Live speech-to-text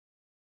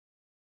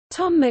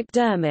Tom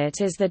McDermott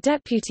is the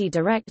Deputy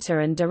Director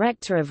and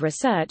Director of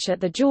Research at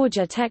the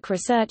Georgia Tech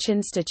Research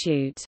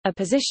Institute, a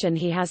position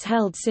he has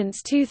held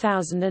since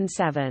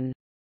 2007.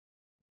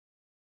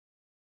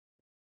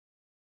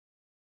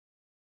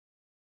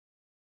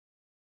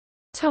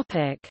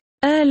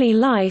 Early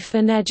life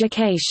and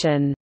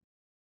education.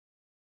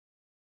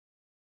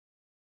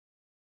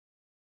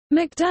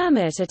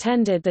 McDermott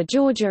attended the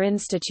Georgia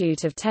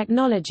Institute of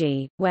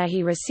Technology, where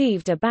he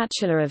received a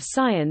Bachelor of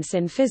Science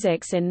in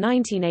Physics in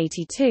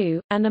 1982,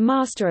 and a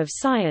Master of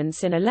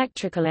Science in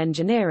Electrical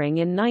Engineering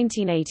in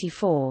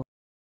 1984.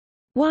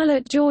 While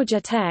at Georgia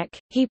Tech,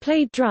 he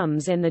played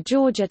drums in the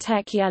Georgia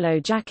Tech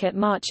Yellow Jacket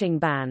Marching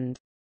Band.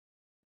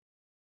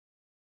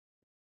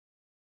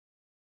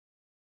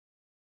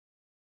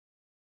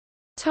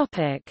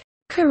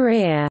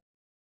 Career.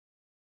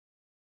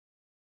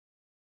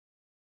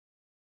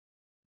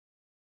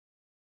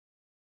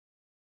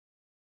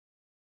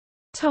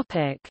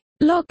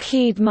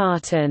 Lockheed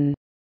Martin.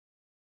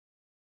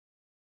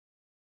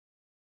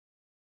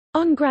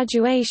 On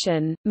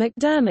graduation,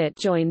 McDermott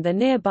joined the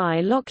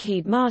nearby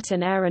Lockheed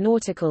Martin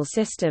Aeronautical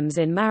Systems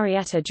in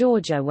Marietta,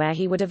 Georgia, where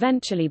he would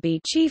eventually be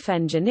chief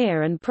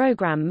engineer and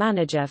program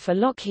manager for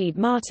Lockheed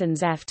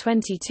Martin's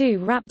F-22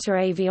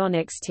 Raptor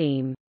avionics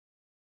team.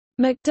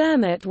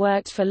 McDermott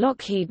worked for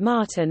Lockheed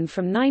Martin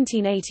from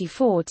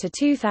 1984 to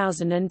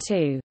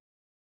 2002.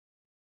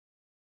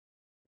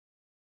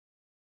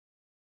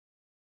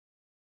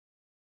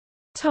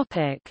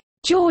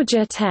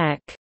 Georgia Tech.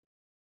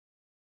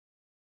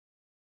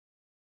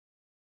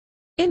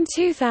 In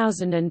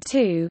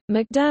 2002,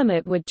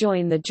 McDermott would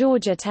join the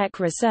Georgia Tech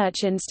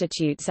Research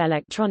Institute's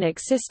Electronic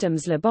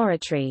Systems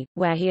Laboratory,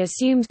 where he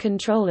assumed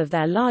control of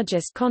their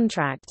largest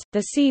contract,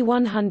 the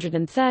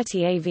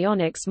C-130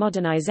 Avionics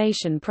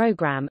Modernization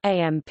Program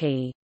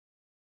 (AMP).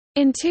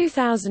 In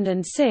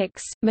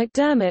 2006,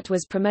 McDermott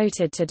was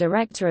promoted to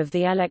Director of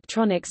the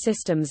Electronic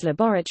Systems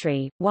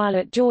Laboratory. While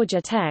at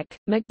Georgia Tech,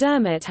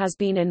 McDermott has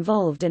been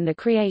involved in the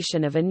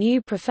creation of a new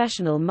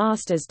professional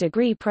master's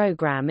degree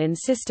program in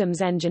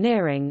systems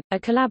engineering, a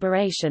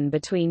collaboration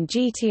between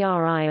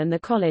GTRI and the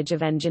College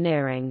of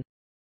Engineering.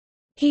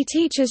 He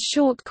teaches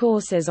short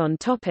courses on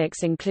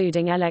topics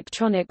including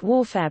electronic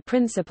warfare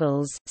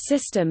principles,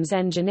 systems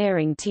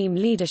engineering team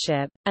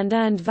leadership, and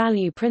earned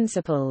value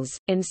principles.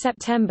 In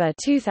September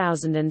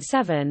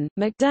 2007,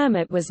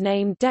 McDermott was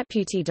named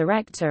Deputy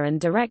Director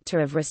and Director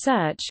of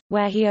Research,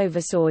 where he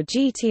oversaw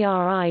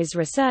GTRI's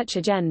research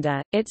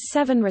agenda, its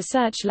 7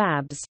 research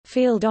labs,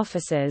 field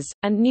offices,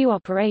 and new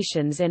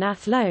operations in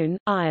Athlone,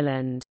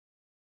 Ireland.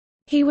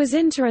 He was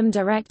interim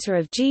director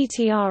of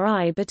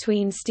GTRI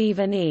between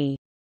Stephen E.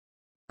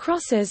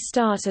 Cross's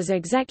start as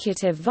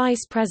Executive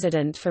Vice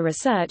President for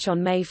Research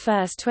on May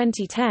 1,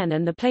 2010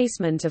 and the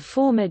placement of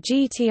former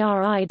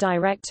GTRI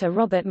Director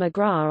Robert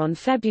McGrath on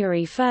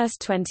February 1,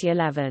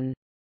 2011.